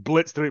we've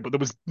blitzed through it, but there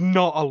was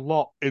not a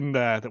lot in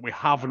there that we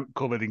haven't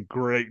covered in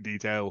great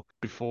detail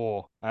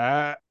before.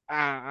 I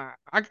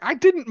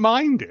didn't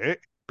mind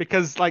it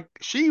because like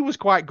she was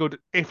quite good,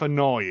 if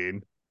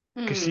annoying.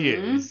 Because she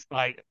is,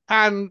 like,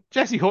 and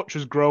Jesse Hutch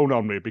has grown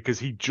on me because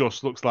he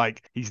just looks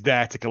like he's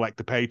there to collect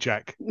the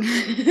paycheck.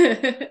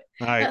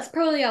 That's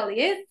probably all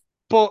he is.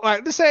 But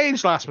like the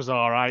Sage Lass was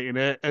all right in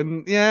it,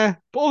 and yeah.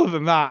 But other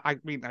than that, I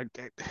mean,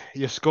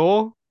 your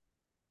score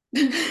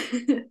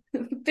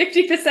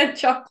 50%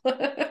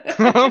 chocolate.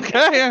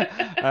 Okay,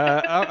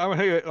 yeah. I'm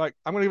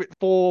gonna give it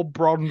 4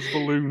 bronze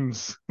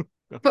balloons.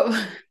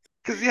 But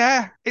Because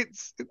yeah,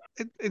 it's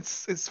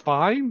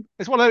fine.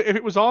 It's one if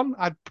it was on,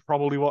 I'd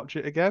probably watch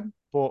it again.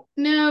 But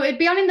no, it'd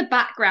be on in the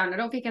background. I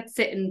don't think I'd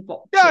sit and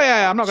watch it.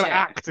 Yeah, I'm not going to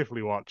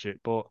actively watch it,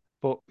 but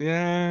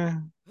yeah.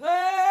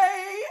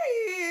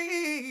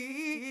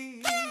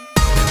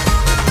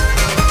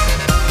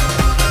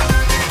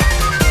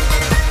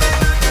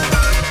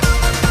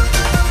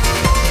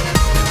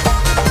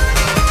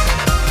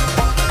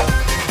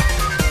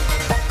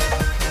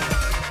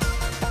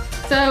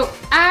 So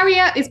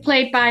Aria is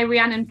played by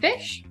Rhiannon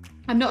Fish.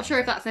 I'm not sure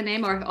if that's her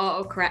name or if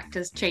autocorrect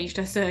has changed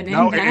her surname.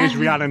 No, there. It is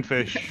Rhiannon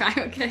Fish. Right,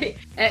 okay.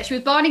 She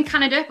was born in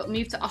Canada but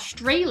moved to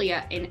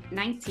Australia in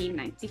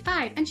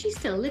 1995 and she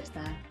still lives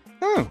there.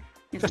 Oh,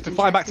 just to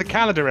fly back to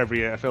Canada every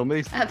year to film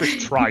this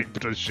tripe,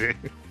 does she? Well,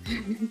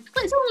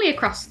 it's only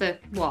across the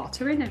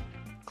water, isn't it?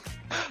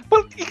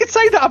 Well, you could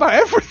say that about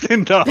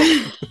everything, though.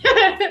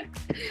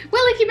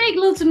 Well, if you make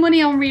loads of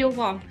money on Reel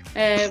One.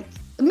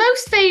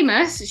 Most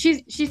famous,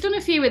 she's done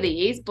a few of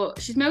these,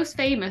 but she's most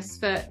famous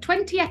for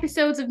 20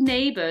 episodes of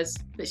Neighbours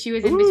that she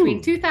was in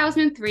between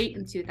 2003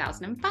 and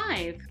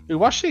 2005. Who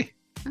was she?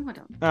 Oh, I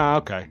don't know. Ah,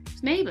 okay.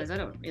 It's Neighbours, I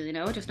don't really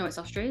know. I just know it's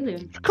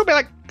Australian. Could be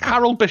like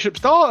Harold Bishop's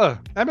daughter,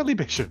 Emily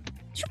Bishop.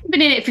 She wouldn't have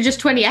been in it for just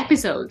 20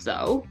 episodes,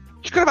 though.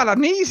 She could have had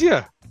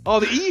amnesia.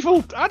 Or the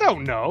evil, I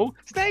don't know.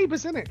 It's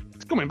Neighbours, isn't it?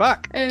 It's coming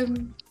back.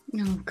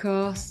 No, of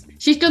course.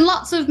 She's done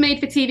lots of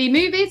made-for-TV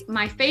movies,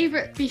 my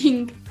favourite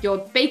being You're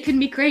Baking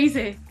Me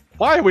Crazy.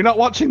 Why are we not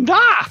watching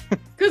that?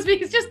 Because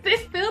it's just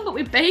this film, but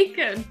with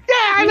bacon. Yeah,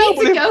 I we know.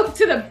 need to go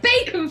to the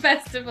Bacon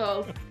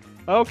Festival.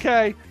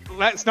 Okay,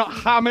 let's not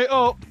ham it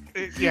up.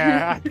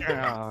 I'm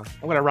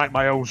going to write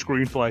my own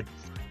screenplay.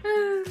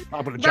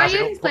 I'm going to jazz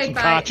it up, put some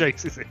car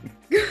chases in.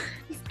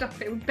 Stop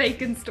it, with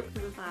bacon stuck to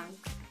the side.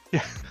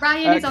 Yeah.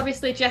 Ryan is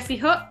obviously Jesse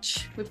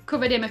Hutch. We've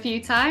covered him a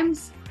few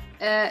times.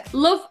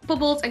 Love,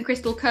 Bubbles and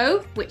Crystal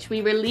Cove, which we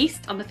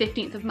released on the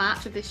 15th of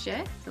March of this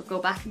year. So go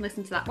back and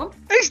listen to that one.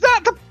 Is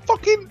that the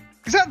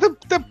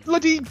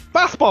bloody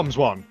bath bombs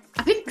one?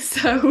 I think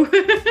so.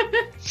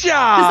 Because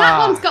Yeah. that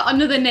one's got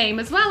another name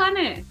as well, hasn't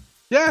it?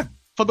 Yeah,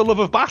 for the love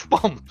of bath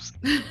bombs.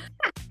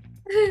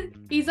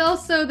 He's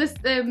also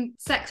the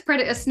sex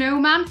predator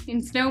snowman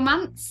in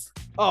Snowmance.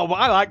 Oh, but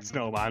I like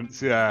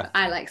Snowmans, yeah.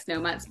 I like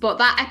Snowmans. But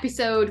that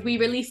episode, we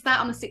released that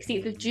on the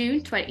 16th of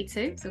June,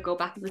 22. So go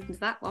back and listen to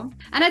that one.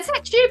 And I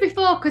texted you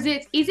before because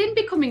he's in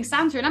Becoming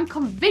Santa, and I'm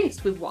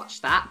convinced we've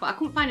watched that, but I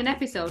couldn't find an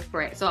episode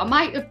for it. So I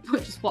might have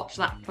just watched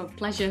that for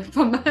pleasure,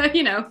 from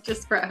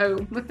just for at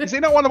home. Is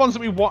it not one of the ones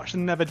that we watched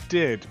and never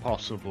did,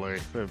 possibly,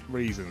 for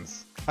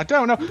reasons? I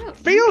don't know.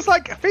 Feels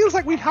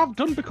like we have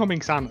done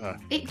Becoming Santa.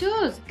 It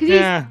does.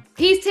 Because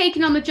he's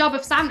taken on the job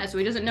of Santa, so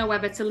he doesn't know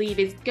whether to leave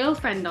his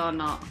girlfriend or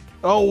not.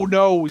 Oh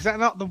no, is that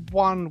not the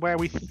one where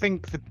we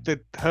think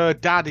that her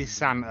dad is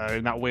Santa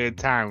in that weird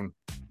town?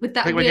 With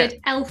that weird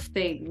elf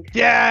thing.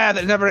 Yeah,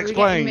 that never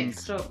explained.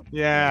 Mixed up.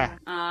 Yeah.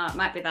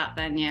 Might be that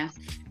then, yeah.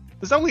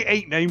 There's only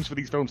 8 names for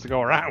these films to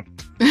go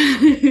around.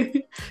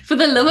 For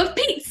the love of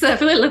pizza,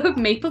 for the love of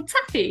maple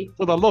taffy.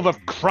 For the love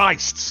of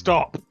Christ,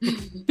 stop.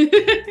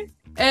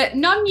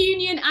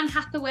 Non-union Anne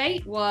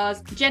Hathaway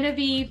was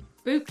Genevieve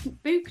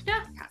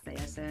Buchner. Can't say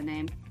her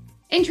surname.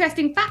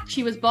 Interesting fact,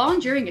 she was born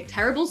during a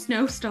terrible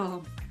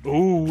snowstorm.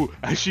 Ooh,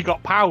 and she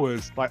got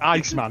powers like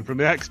Iceman from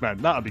the X-Men.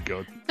 That'd be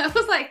good. I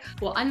was like,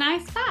 what a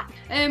nice fact.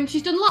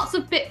 She's done lots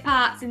of bit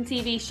parts in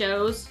TV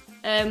shows.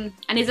 And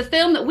is a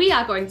film that we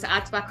are going to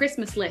add to our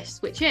Christmas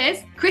list, which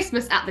is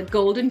Christmas at the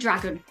Golden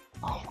Dragon.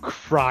 Oh,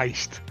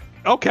 Christ.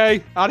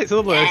 Okay, add it to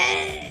the list.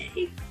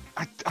 Yay!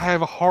 I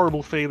have a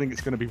horrible feeling it's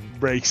going to be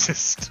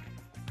racist.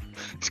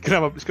 It's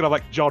gonna have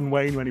like John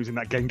Wayne when he was in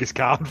that Genghis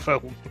Khan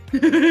film.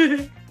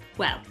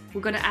 Well,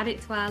 we're going to add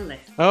it to our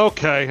list.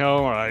 Okay,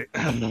 all right.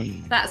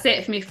 That's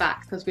it for me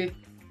facts, because we've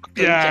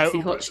done Yeah. Jessie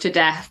Hutch to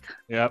death.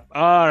 Yep,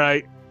 all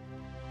right.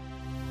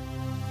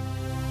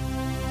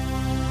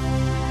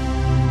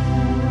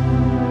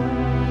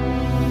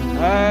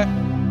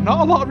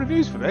 Not a lot of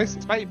reviews for this.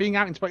 It's about it being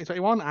out in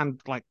 2021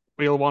 and like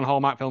Real One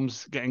Hallmark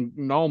films getting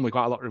normally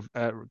quite a lot of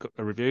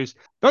reviews.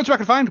 The only two I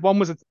could find, one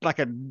was like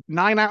a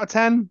 9 out of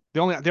 10.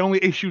 The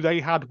only issue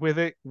they had with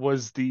it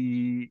was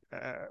the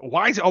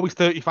why is it always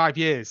 35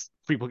 years?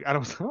 People, and I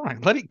was all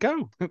right, let it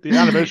go. The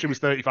anniversary was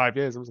 35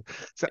 years.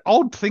 It's an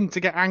odd thing to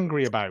get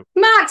angry about.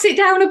 Marks it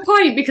down a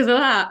point because of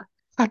that.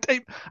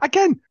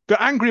 Again,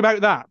 they're angry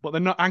about that, but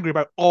they're not angry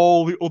about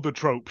all the other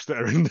tropes that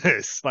are in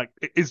this. Like,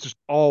 it is just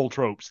all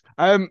tropes.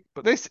 But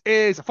this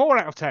is a 4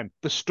 out of 10.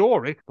 The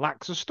story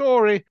lacks a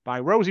story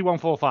by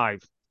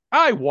Rosie145.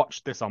 I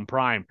watched this on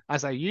Prime,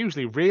 as I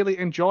usually really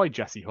enjoy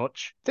Jessie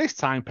Hutch, this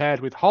time paired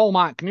with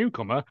Hallmark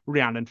newcomer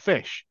Rhiannon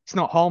Fish. It's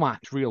not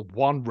Hallmark's Real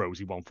One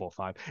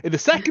Rosie145. In the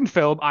second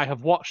film I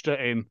have watched her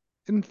in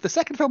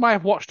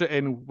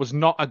was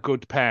not a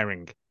good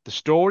pairing. The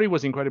story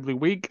was incredibly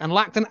weak and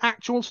lacked an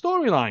actual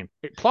storyline.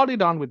 It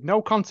plodded on with no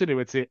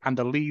continuity and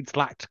the leads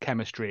lacked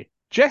chemistry.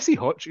 Jessie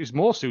Hutch is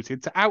more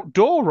suited to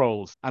outdoor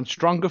roles and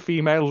stronger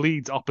female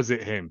leads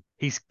opposite him.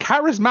 He's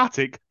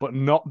charismatic, but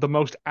not the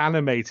most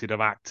animated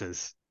of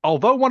actors.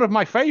 Although one of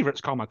my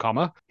favourites,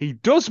 he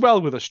does well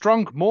with a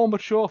strong, more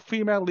mature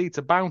female lead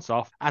to bounce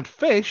off, and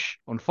Fish,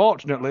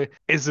 unfortunately,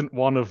 isn't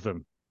one of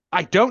them.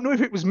 I don't know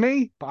if it was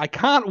me, but I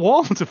can't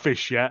warm to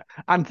Fish yet,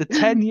 and the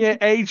 10-year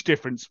age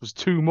difference was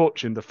too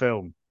much in the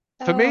film.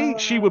 For me,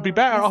 she would be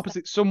better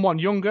opposite someone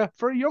younger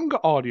for a younger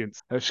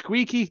audience. Her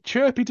squeaky,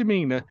 chirpy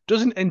demeanour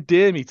doesn't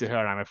endear me to her,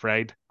 I'm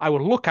afraid. I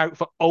will look out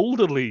for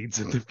older leads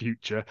in the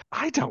future.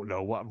 I don't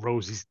know what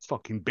Rosie's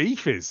fucking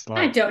beef is.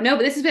 I don't know,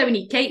 but this is where we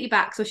need Katie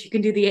back so she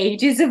can do the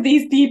ages of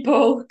these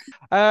people.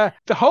 The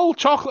whole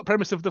chocolate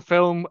premise of the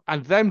film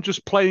and them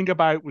just playing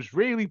about was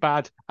really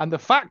bad, and the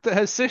fact that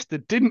her sister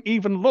didn't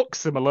even look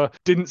similar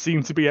didn't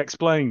seem to be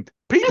explained.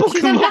 People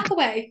can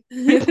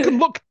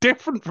look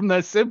different from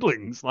their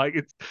siblings. Like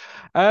it's,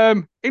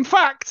 in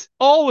fact,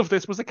 all of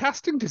this was a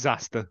casting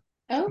disaster.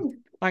 Oh,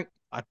 like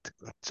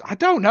I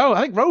don't know.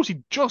 I think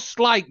Rosie just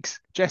likes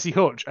Jessie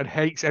Hutch and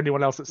hates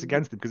anyone else that's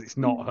against him because it's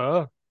not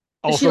her.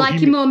 Does she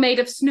like him more made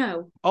of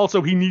snow?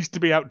 Also, he needs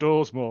to be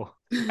outdoors more.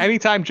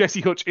 Anytime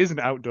Jessie Hutch isn't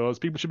outdoors,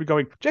 people should be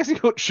going, Jessie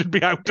Hutch should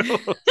be outdoors.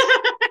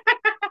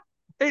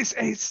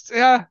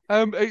 Again,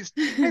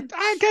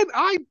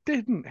 I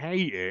didn't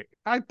hate it.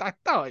 I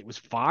thought it was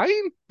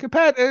fine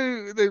compared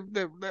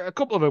to a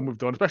couple of them we've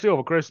done, especially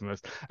over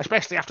Christmas,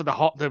 especially after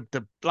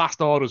the Last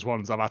Orders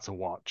ones I've had to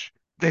watch.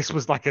 This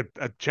was like a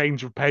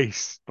change of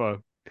pace for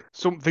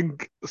something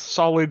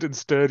solid and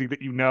sturdy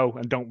that you know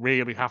and don't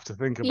really have to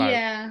think about.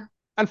 Yeah.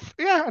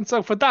 And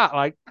so for that,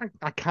 like,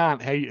 I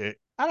can't hate it.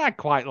 And I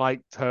quite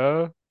liked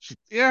her.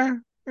 Yeah,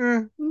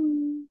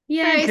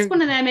 it's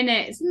one of them,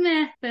 innit? It's a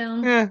meh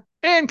film. Yeah.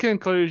 In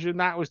conclusion,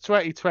 that was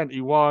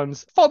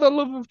 2021's For the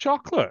Love of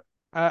Chocolate.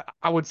 I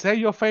would say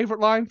your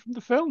favourite line from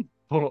the film,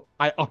 but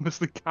I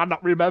honestly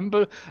cannot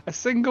remember a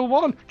single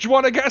one. Do you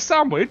want to get a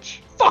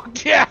sandwich?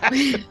 Fuck yeah!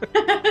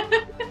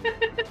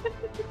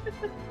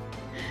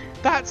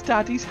 That's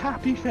Daddy's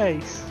happy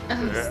face.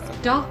 Oh,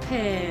 stop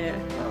it.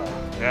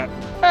 Yeah.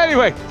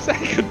 Anyway,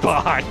 say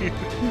goodbye.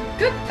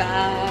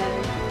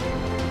 Goodbye.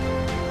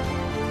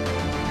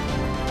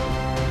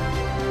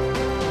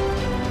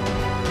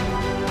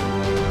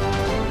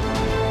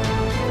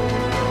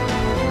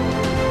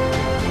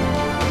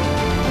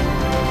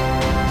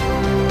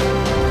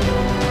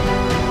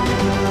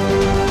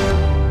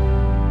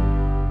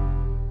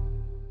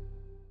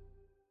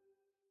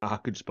 I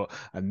could just put,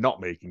 and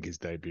not making his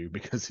debut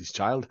because his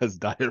child has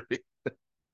diarrhea.